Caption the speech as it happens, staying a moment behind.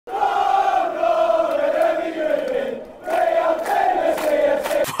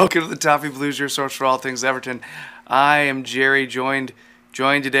Welcome to the Toffee Blues, your source for all things Everton. I am Gerry, joined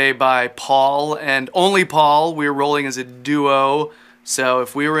today by Paul, and only Paul. We're rolling as a duo, so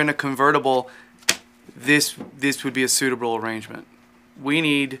if we were in a convertible, this would be a suitable arrangement. We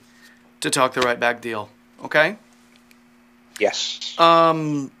need to talk the right back deal, okay? Yes.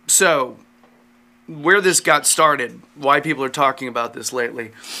 So where this got started, why people are talking about this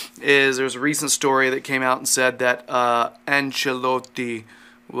lately, is there's a recent story that came out and said that Ancelotti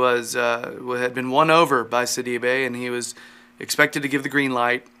had been won over by Sidibe, and he was expected to give the green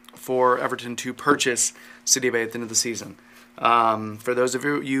light for Everton to purchase Sidibe at the end of the season. For those of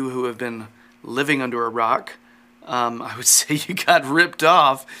you who have been living under a rock, I would say you got ripped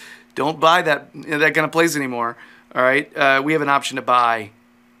off. Don't buy that kind of place anymore. All right, we have an option to buy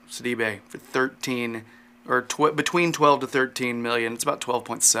Sidibe for between 12 to 13 million. It's about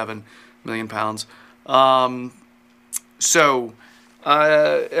 12.7 million pounds.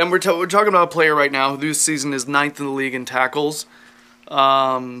 And we're talking about a player right now who this season is 9th in the league in tackles.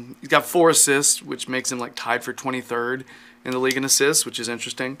 He's got 4 assists, which makes him like tied for 23rd in the league in assists, which is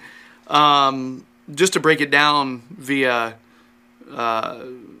interesting. Just to break it down via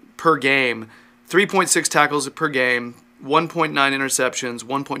per game, 3.6 tackles per game, 1.9 interceptions,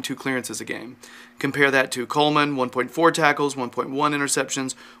 1.2 clearances a game. Compare that to Coleman, 1.4 tackles, 1.1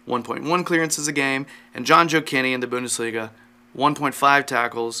 interceptions, 1.1 clearances a game, and Jonjoe Kenny in the Bundesliga, 1.5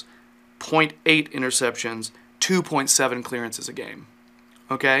 tackles, 0.8 interceptions, 2.7 clearances a game.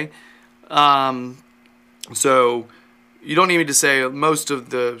 Okay? So you don't need me to say most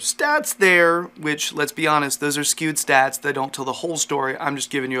of the stats there, which, let's be honest, those are skewed stats. They don't tell the whole story. I'm just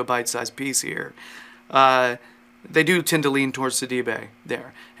giving you a bite-sized piece here. They do tend to lean towards Sidibe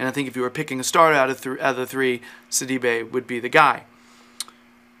there. And I think if you were picking a starter out of the three, Sidibe would be the guy.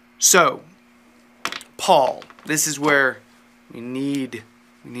 So, Paul, this is where we need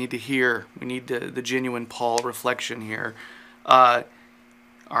to hear. We need the genuine Paul reflection here. Are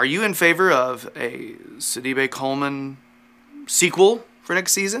you in favor of a Sidibe-Coleman sequel for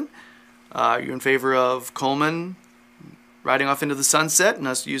next season? Are you in favor of Coleman riding off into the sunset and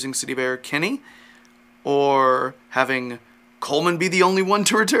us using Sidibe or Kenny? Or having Coleman be the only one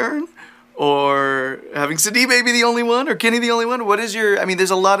to return? Or having Sidibe be the only one? Or Kenny the only one? What is your... I mean,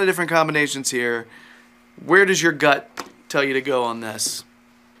 there's a lot of different combinations here. Where does your gut tell you to go on this?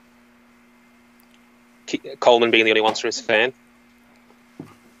 Coleman being the only one to return.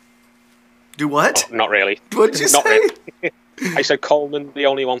 Do what? Not really. What did you say? Really. I said Coleman the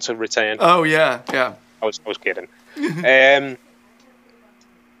only one to return. Oh, yeah, yeah. I was kidding.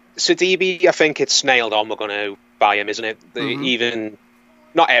 Sidibe, I think it's nailed on. We're going to buy him, isn't it? Even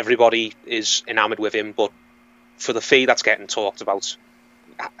not everybody is enamoured with him, but for the fee that's getting talked about,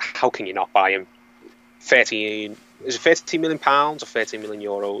 how can you not buy him? Is it £13 million or €13 million?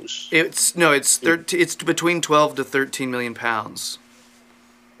 It's between 12 to 13 million pounds.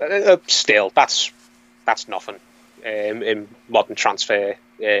 Still, that's nothing in modern transfer,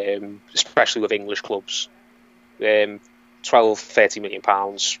 especially with English clubs. 12-13 million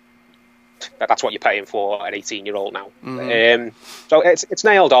pounds. That's what you're paying for an 18-year-old now. So it's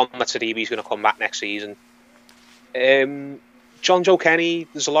nailed on that Sidibe's going to come back next season. Jonjoe Kenny,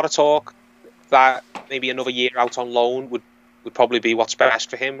 there's a lot of talk that maybe another year out on loan would probably be what's best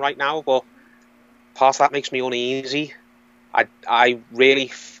for him right now, but part of that makes me uneasy. I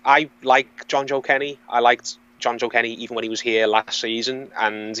like Jonjoe Kenny. I liked Jonjoe Kenny even when he was here last season,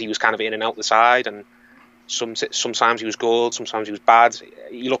 and he was kind of in and out the side, and sometimes he was good, sometimes he was bad.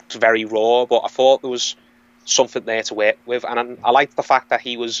 He looked very raw, but I thought there was something there to work with, and I liked the fact that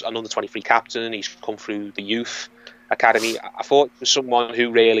he was an under-23 captain. He's come through the youth academy. I thought he was someone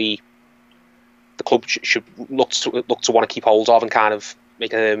who really the club should look to want to keep hold of and kind of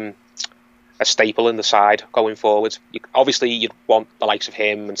make a staple in the side going forward. Obviously, you'd want the likes of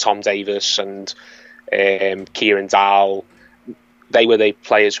him and Tom Davis and Kieran Dowell. They were the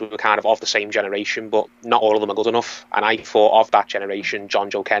players who were kind of the same generation, but not all of them are good enough. And I thought of that generation,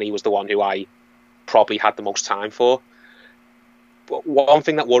 Jonjoe Kenny was the one who I probably had the most time for. But one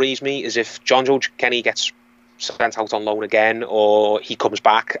thing that worries me is if Jonjoe Kenny gets sent out on loan again, or he comes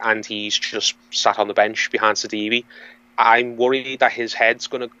back and he's just sat on the bench behind Sidibe, I'm worried that his head's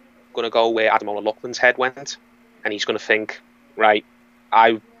going to go where Adam O'Loughlin's head went, and he's going to think, right,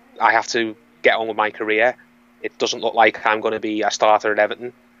 I have to get on with my career. It doesn't look like I'm going to be a starter at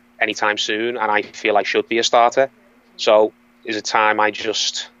Everton anytime soon, and I feel I should be a starter. So is it time I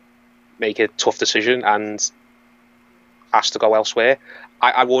just make a tough decision and ask to go elsewhere?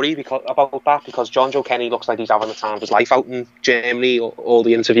 I worry about that because Jonjoe Kenny looks like he's having the time of his life out in Germany. All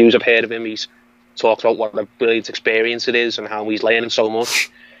the interviews I've heard of him, he's talked about what a brilliant experience it is and how he's learning so much.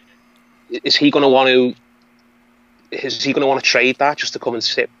 is he going to want to? Is he going to want to trade that just to come and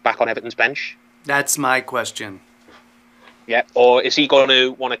sit back on Everton's bench? That's my question. Yeah, or is he going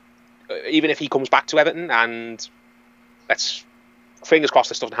to want to? Even if he comes back to Everton, and let's fingers crossed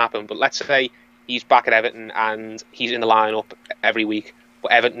this doesn't happen, but let's say he's back at Everton and he's in the lineup every week,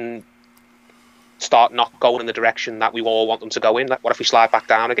 but Everton start not going in the direction that we all want them to go in. What if we slide back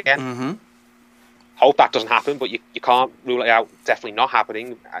down again? Mm-hmm. Hope that doesn't happen, but you can't rule it out. Definitely not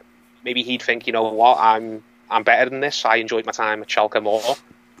happening. Maybe he'd think, you know what, I'm better than this. I enjoyed my time at Schalke more.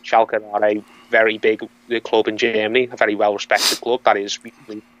 Schalke are a very big club in Germany, a very well respected club that is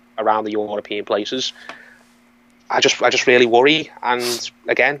around the European places. I just really worry, and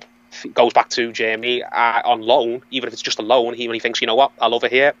again, it goes back to Germany on loan. Even if it's just a loan, he thinks, you know what, I love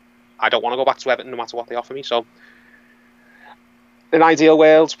it here. I don't want to go back to Everton no matter what they offer me. So, in an ideal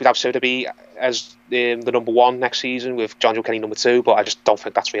world, we'd have Sidibe as the number one next season with John Joe Kenny number two, but I just don't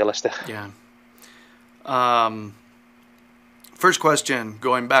think that's realistic. Yeah. First question,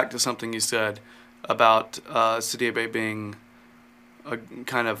 going back to something you said about Sidibe being a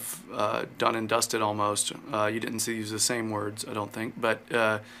kind of done and dusted almost. You didn't use the same words, I don't think, but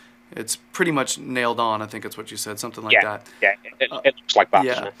it's pretty much nailed on. I think it's what you said, something like that. Yeah, it looks like that.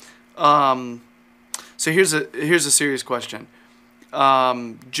 Yeah. So here's a serious question.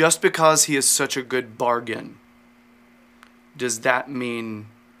 Just because he is such a good bargain, does that mean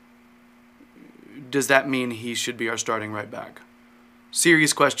he should be our starting right back?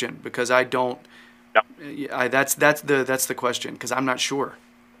 Serious question, because I don't. No. That's the question, because I'm not sure.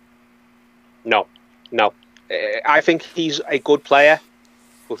 No. I think he's a good player,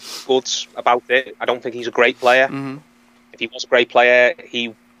 with goods about it. I don't think he's a great player. Mm-hmm. If he was a great player,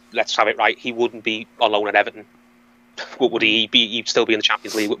 let's have it right, he wouldn't be on loan at Everton. What would he be? He'd still be in the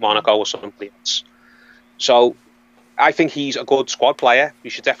Champions League with Monaco or something else. So I think he's a good squad player. We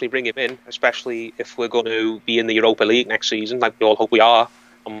should definitely bring him in, especially if we're going to be in the Europa League next season, like we all hope we are,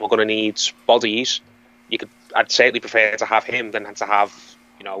 and we're going to need bodies. I'd certainly prefer to have him than to have,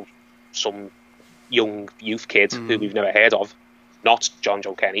 some young youth kid who we've never heard of, not John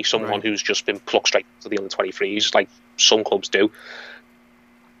Joe Kenny, someone who's just been plucked straight to the under-23s, like some clubs do.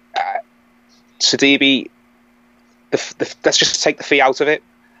 Sidibe, let's just take the fee out of it.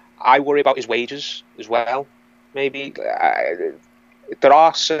 I worry about his wages as well. Maybe there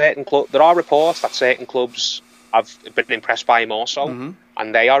are reports that certain clubs have been impressed by him also,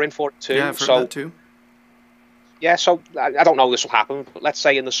 and they are in for it too. Yeah, I've heard that too. Yeah, so I don't know if this will happen, but let's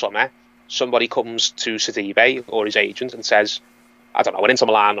say in the summer somebody comes to Sidibe or his agent and says, I don't know, an Inter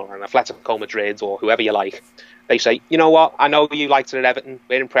Milan or an Atletico Madrid or whoever you like. They say, you know what, I know you liked it at Everton,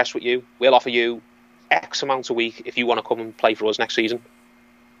 we're impressed with you, we'll offer you X amount a week if you want to come and play for us next season.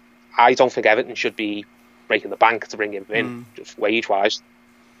 I don't think Everton should be breaking the bank to bring him in, just wage-wise.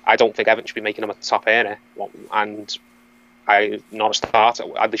 I don't think Everton should be making him a top earner, and not a starter.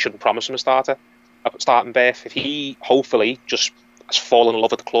 They shouldn't promise him a starting berth. If he hopefully just has fallen in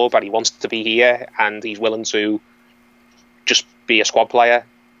love with the club and he wants to be here and he's willing to just be a squad player,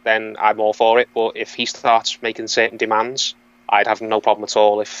 then I'm all for it. But if he starts making certain demands, I'd have no problem at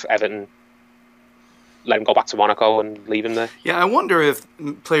all if Everton let him go back to Monaco and leave him there. Yeah, I wonder if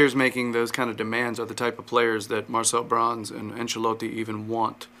players making those kind of demands are the type of players that Marcel Brands and Ancelotti even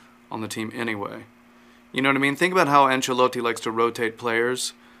want on the team anyway. You know what I mean? Think about how Ancelotti likes to rotate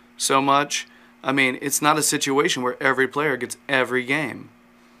players so much. I mean, it's not a situation where every player gets every game.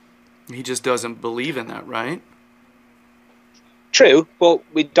 He just doesn't believe in that, right? True, but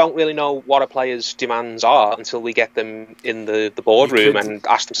we don't really know what a player's demands are until we get them in the boardroom and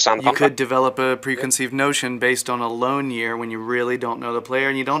ask them to sign the contract. You could develop a preconceived notion based on a loan year when you really don't know the player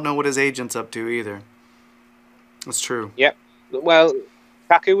and you don't know what his agent's up to either. That's true. Yeah. Well,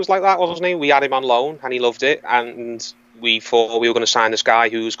 Kaku was like that, wasn't he? We had him on loan and he loved it, and we thought we were going to sign this guy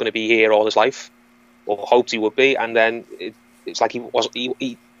who's going to be here all his life, or hoped he would be, and then it's like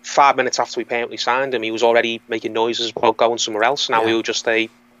he 5 minutes after we permanently signed him, he was already making noises about going somewhere else. Now we were just a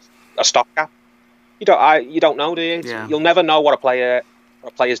stopgap. You don't know, do you? Yeah. You'll never know what a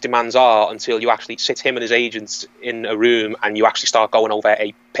player's demands are until you actually sit him and his agents in a room and you actually start going over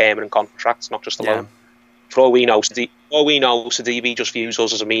a permanent contract, not just a loan. For all we know, Sidibe just views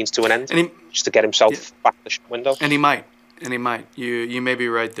us as a means to an end, just to get himself back in the shop window. And he might. You may be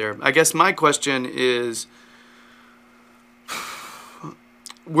right there. I guess my question is,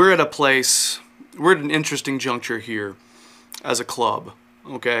 we're at an interesting juncture here as a club,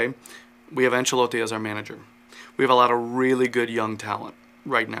 okay? We have Ancelotti as our manager. We have a lot of really good young talent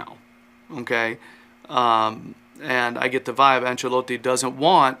right now, okay? And I get the vibe Ancelotti doesn't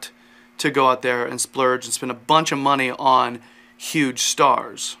want to go out there and splurge and spend a bunch of money on huge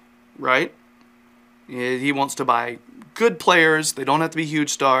stars, right? He wants to buy good players. They don't have to be huge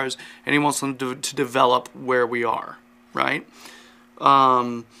stars, and he wants them to develop where we are, right?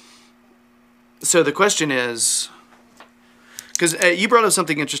 So the question is, because you brought up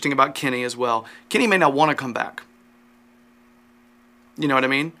something interesting about Kenny as well. Kenny may not want to come back. You know what I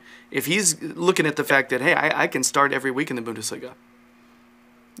mean? If he's looking at the fact that, hey, I can start every week in the Bundesliga,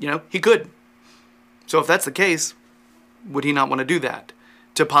 he could. So if that's the case, would he not want to do that?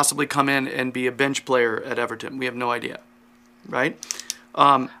 To possibly come in and be a bench player at Everton? We have no idea, right?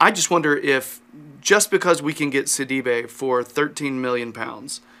 I just wonder if, just because we can get Sidibe for £13 million,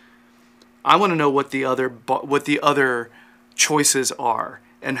 I want to know what the other choices are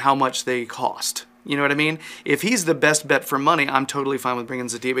and how much they cost. You know what I mean? If he's the best bet for money, I'm totally fine with bringing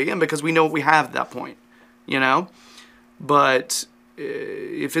Sidibe in because we know what we have at that point, But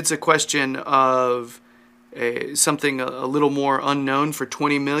if it's a question of something a little more unknown for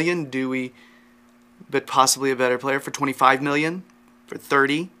 20 million, but possibly a better player for 25 million, for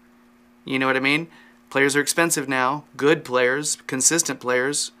 30, you know what I mean? Players are expensive now, good players, consistent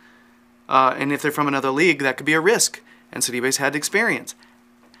players, and if they're from another league, that could be a risk. And Sidibe's had experience.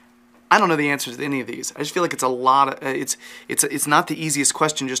 I don't know the answers to any of these. I just feel like it's a lot of it's not the easiest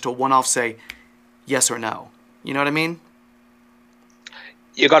question just to one-off say yes or no. You know what I mean?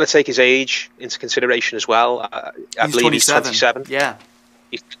 You got to take his age into consideration as well. I believe he's 27. Yeah.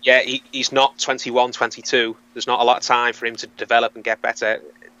 He's not 21, 22. There's not a lot of time for him to develop and get better.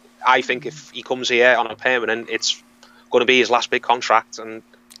 I think if he comes here on a permanent, it's going to be his last big contract. And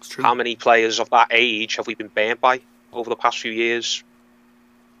how many players of that age have we been burnt by over the past few years?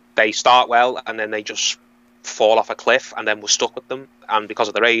 They start well and then they just fall off a cliff and then we're stuck with them. And because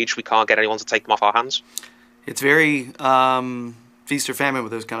of their age, we can't get anyone to take them off our hands. It's very feast or famine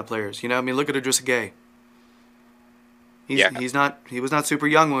with those kind of players. I mean, look at Idrissa Gueye. He was not super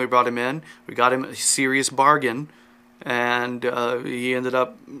young when we brought him in. We got him a serious bargain, and he ended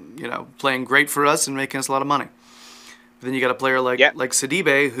up, playing great for us and making us a lot of money. But then you got a player like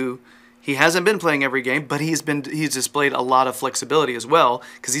Sidibe, who he hasn't been playing every game, but he's displayed a lot of flexibility as well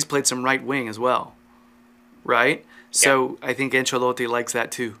because he's played some right wing as well, right? So I think Ancelotti likes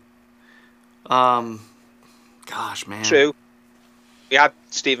that too. Gosh, man. True. We had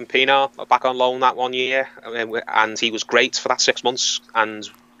Stephen Pienaar back on loan that 1 year, and he was great for that 6 months, and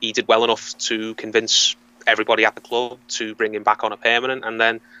he did well enough to convince everybody at the club to bring him back on a permanent. And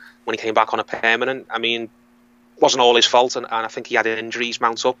then when he came back on a permanent, I mean, it wasn't all his fault, and I think he had injuries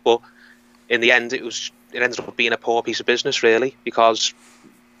mount up, but in the end, it ended up being a poor piece of business, really, because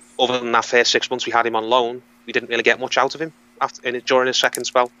other than that first 6 months we had him on loan, we didn't really get much out of him during his second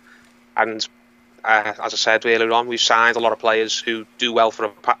spell. And as I said earlier on, we've signed a lot of players who do well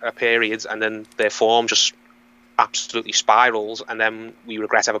for a period, and then their form just absolutely spirals, and then we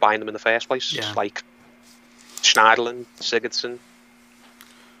regret ever buying them in the first place. Yeah. Like Schneiderlin, Sigurdsson.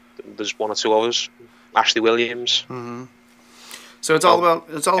 There's one or two others. Ashley Williams. Mm-hmm. So it's all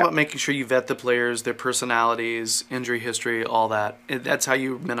about making sure you vet the players, their personalities, injury history, all that. That's how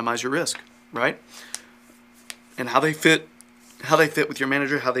you minimize your risk, right? And how they fit with your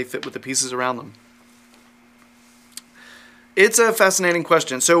manager, how they fit with the pieces around them. It's a fascinating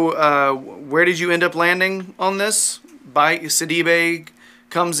question. So where did you end up landing on this? Sidibe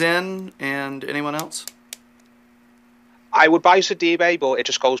comes in, and anyone else? I would buy Sidibe, but it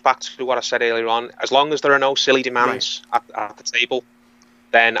just goes back to what I said earlier on. As long as there are no silly demands at the table,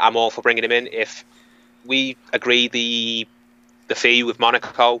 then I'm all for bringing him in. If we agree the fee with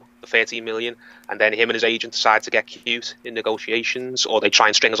Monaco, the 13 million, and then him and his agent decide to get cute in negotiations, or they try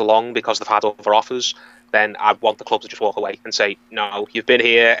and string us along because they've had other offers, then I want the club to just walk away and say, no, you've been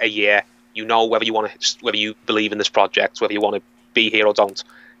here a year. You know whether you believe in this project, whether you want to be here or don't.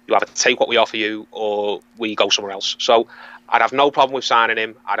 You either take what we offer you or we go somewhere else. So I'd have no problem with signing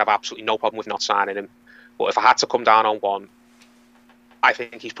him. I'd have absolutely no problem with not signing him. But if I had to come down on one, I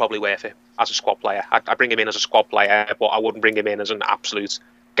think he's probably worth it as a squad player. I'd bring him in as a squad player, but I wouldn't bring him in as an absolute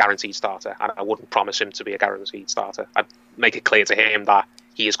guaranteed starter. I wouldn't promise him to be a guaranteed starter. I'd make it clear to him that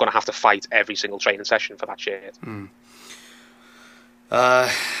he is going to have to fight every single training session for that shirt.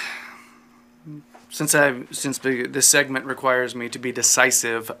 Since this segment requires me to be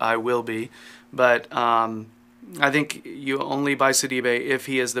decisive, I will be. But I think you only buy Sidibe if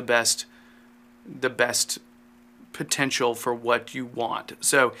he is the best potential for what you want.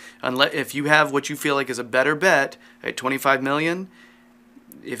 So if you have what you feel like is a better bet at 25 million,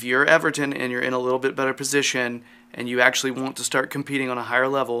 if you're Everton and you're in a little bit better position and you actually want to start competing on a higher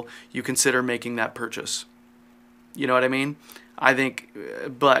level, you consider making that purchase. You know what I mean? I think,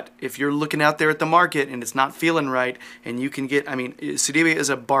 but if you're looking out there at the market and it's not feeling right, and you can get, I mean, Sidibe is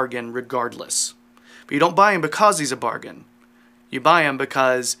a bargain regardless. But you don't buy him because he's a bargain. You buy him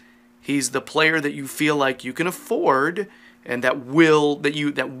because he's the player that you feel like you can afford and that will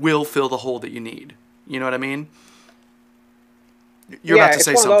fill the hole that you need. You know what I mean? You're about to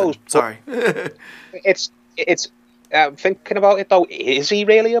say something. Sorry. it's thinking about it though. Is he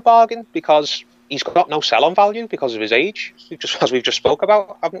really a bargain? Because he's got no sell-on value because of his age, as we've just spoke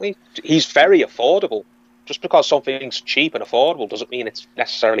about, haven't we? He's very affordable. Just because something's cheap and affordable doesn't mean it's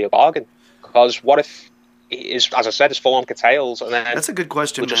necessarily a bargain. Because what if, as I said, his form curtails, and then that's a good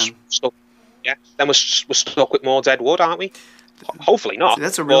question, man. Then we're stuck with more dead wood, aren't we? Hopefully not. See,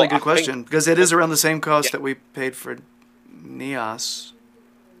 that's a really good question, because it is around the same cost that we paid for Nias.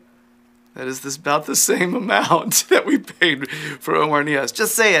 That is about the same amount that we paid for Omar Nias.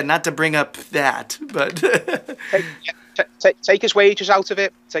 Just saying, not to bring up that, but take his wages out of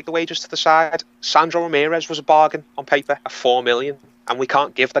it. Take the wages to the side. Sandro Ramirez was a bargain on paper at $4 million, and we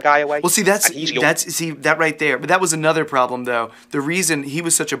can't give the guy away. Well, see, that's that right there. But that was another problem, though. The reason he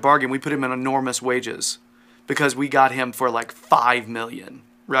was such a bargain, we put him in enormous wages because we got him for like $5 million.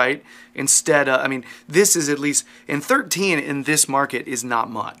 Right? Instead of, I mean, this is at least, in 13 in this market is not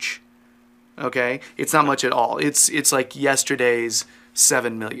much. Okay? It's not much at all. It's like yesterday's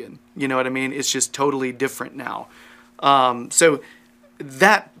 7 million. You know what I mean? It's just totally different now. So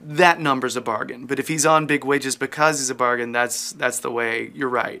that number's a bargain. But if he's on big wages because he's a bargain, that's the way. You're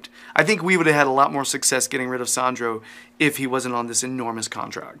right. I think we would have had a lot more success getting rid of Sandro if he wasn't on this enormous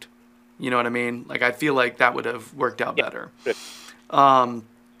contract. You know what I mean? Like, I feel like that would have worked out better.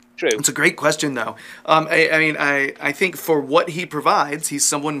 True. It's a great question, though. I think for what he provides, he's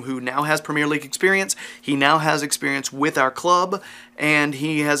someone who now has Premier League experience. He now has experience with our club, and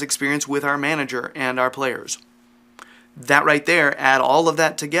he has experience with our manager and our players. That right there, add all of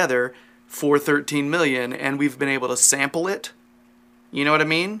that together for 13 million, and we've been able to sample it. You know what I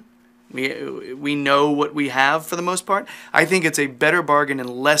mean? We know what we have for the most part. I think it's a better bargain and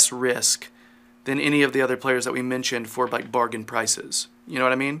less risk than any of the other players that we mentioned for like bargain prices. You know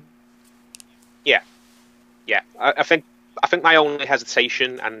what I mean? Yeah. I think my only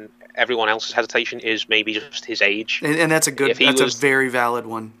hesitation and everyone else's hesitation is maybe just his age. And that's a very valid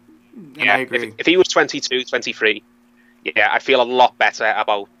one. And I agree. If he was 22, 23, I'd feel a lot better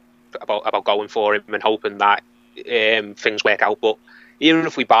about going for him and hoping that things work out. But even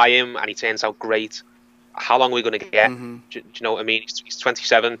if we buy him and he turns out great, how long are we going to get? Mm-hmm. Do you know what I mean? He's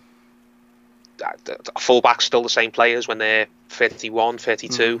 27. Fullbacks still the same players when they're 31,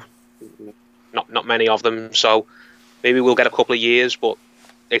 32. Mm-hmm. Not many of them. So maybe we'll get a couple of years, but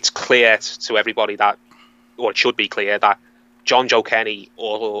it's clear to everybody that, or it should be clear, that John Joe Kenny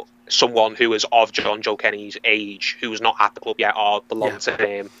or someone who is of John Joe Kenny's age, who is not at the club yet, are the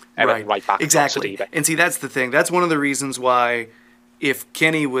long-term Everton right back. Exactly. And see, that's the thing. That's one of the reasons why, if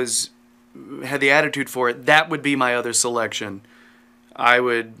Kenny had the attitude for it, that would be my other selection.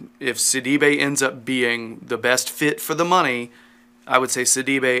 If Sidibe ends up being the best fit for the money, I would say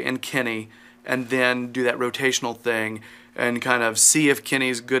Sidibe and Kenny, and then do that rotational thing and kind of see if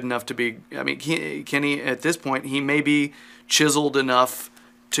Kenny's good enough to be. I mean, Kenny at this point, he may be chiseled enough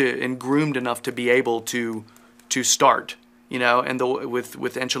and groomed enough to be able to start. You know, and with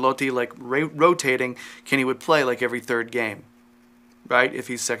Ancelotti like rotating, Kenny would play like every third game, right? If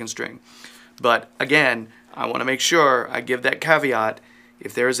he's second string. But again, I want to make sure I give that caveat.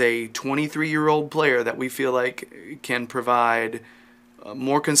 If there's a 23-year-old player that we feel like can provide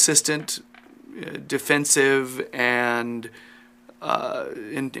more consistent defensive and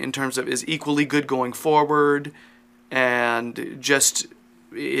in terms of is equally good going forward and just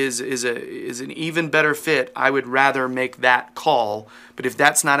is an even better fit, I would rather make that call. But if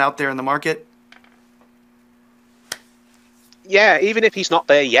that's not out there in the market, even if he's not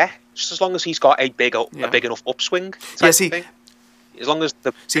there yet, just as long as he's got a big enough upswing. Thing. As long as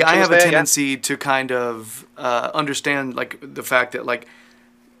I have a tendency to kind of understand like the fact that like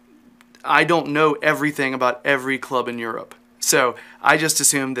I don't know everything about every club in Europe, so I just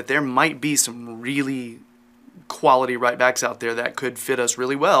assume that there might be some really quality right backs out there that could fit us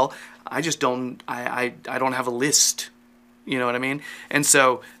really well. I just don't. I don't have a list. You know what I mean? And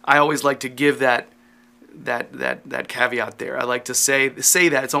so I always like to give that caveat there. I like to say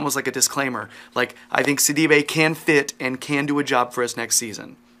that it's almost like a disclaimer. Like, I think Sidibe can fit and can do a job for us next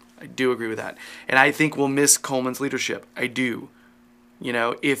season. I do agree with that. And I think we'll miss Coleman's leadership. I do. You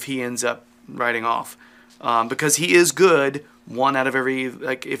know, if he ends up riding off. Because he is good one out of every,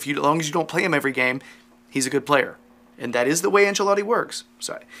 like, as long as you don't play him every game, he's a good player. And that is the way Ancelotti works.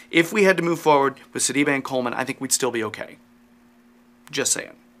 So if we had to move forward with Sidibe and Coleman, I think we'd still be okay. Just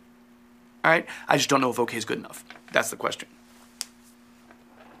saying. All right? I just don't know if okay is good enough. That's the question.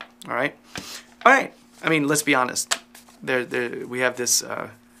 All right? All right. I mean, let's be honest. We have this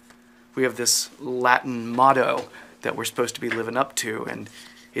Latin motto that we're supposed to be living up to, and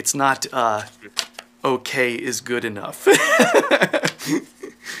it's not okay is good enough.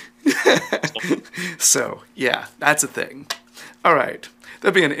 So, yeah, that's a thing. All right.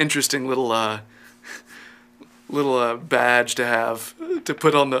 That'd be an interesting little badge to have to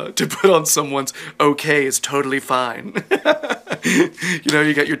put on someone's okay is totally fine. You know,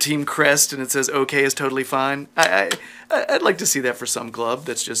 you got your team crest and it says okay is totally fine. I'd like to see that for some club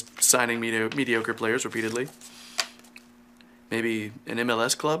that's just signing mediocre players repeatedly. Maybe an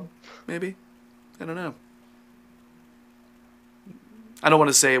MLS club, maybe? I don't know. I don't want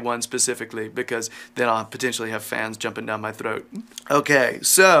to say one specifically because then I'll potentially have fans jumping down my throat. Okay,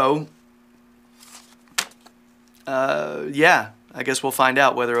 so yeah, I guess we'll find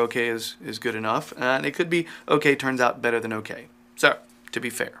out whether okay is good enough. And it could be okay turns out better than okay. So, to be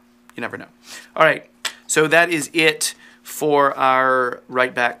fair, you never know. All right, so that is it for our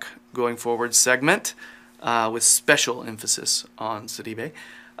right back going forward segment with special emphasis on Sidibe.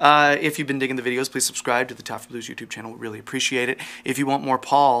 If you've been digging the videos, please subscribe to the Toffee Blues YouTube channel. We really appreciate it. If you want more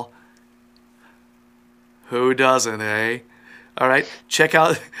Paul, who doesn't, eh? All right, check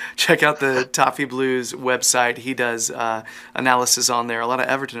out the Toffee Blues website. He does analysis on there, a lot of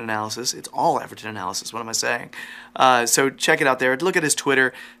Everton analysis. It's all Everton analysis. What am I saying? So check it out there. Look at his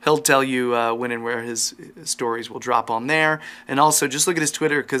Twitter. He'll tell you when and where his stories will drop on there. And also just look at his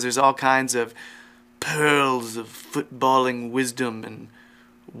Twitter because there's all kinds of pearls of footballing wisdom and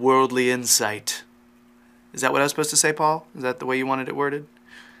worldly insight. Is that what I was supposed to say, Paul? Is that the way you wanted it worded?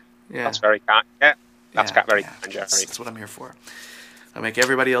 Yeah. That's very kind. Yeah. That's very kind, Gerry. That's what I'm here for. I make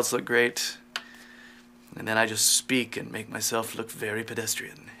everybody else look great, and then I just speak and make myself look very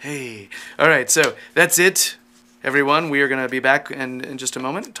pedestrian. Hey. All right, so that's it, everyone. We are going to be back in just a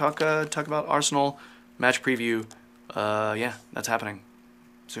moment. Talk about Arsenal match preview. Yeah, that's happening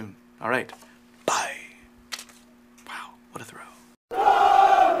soon. All right. Bye.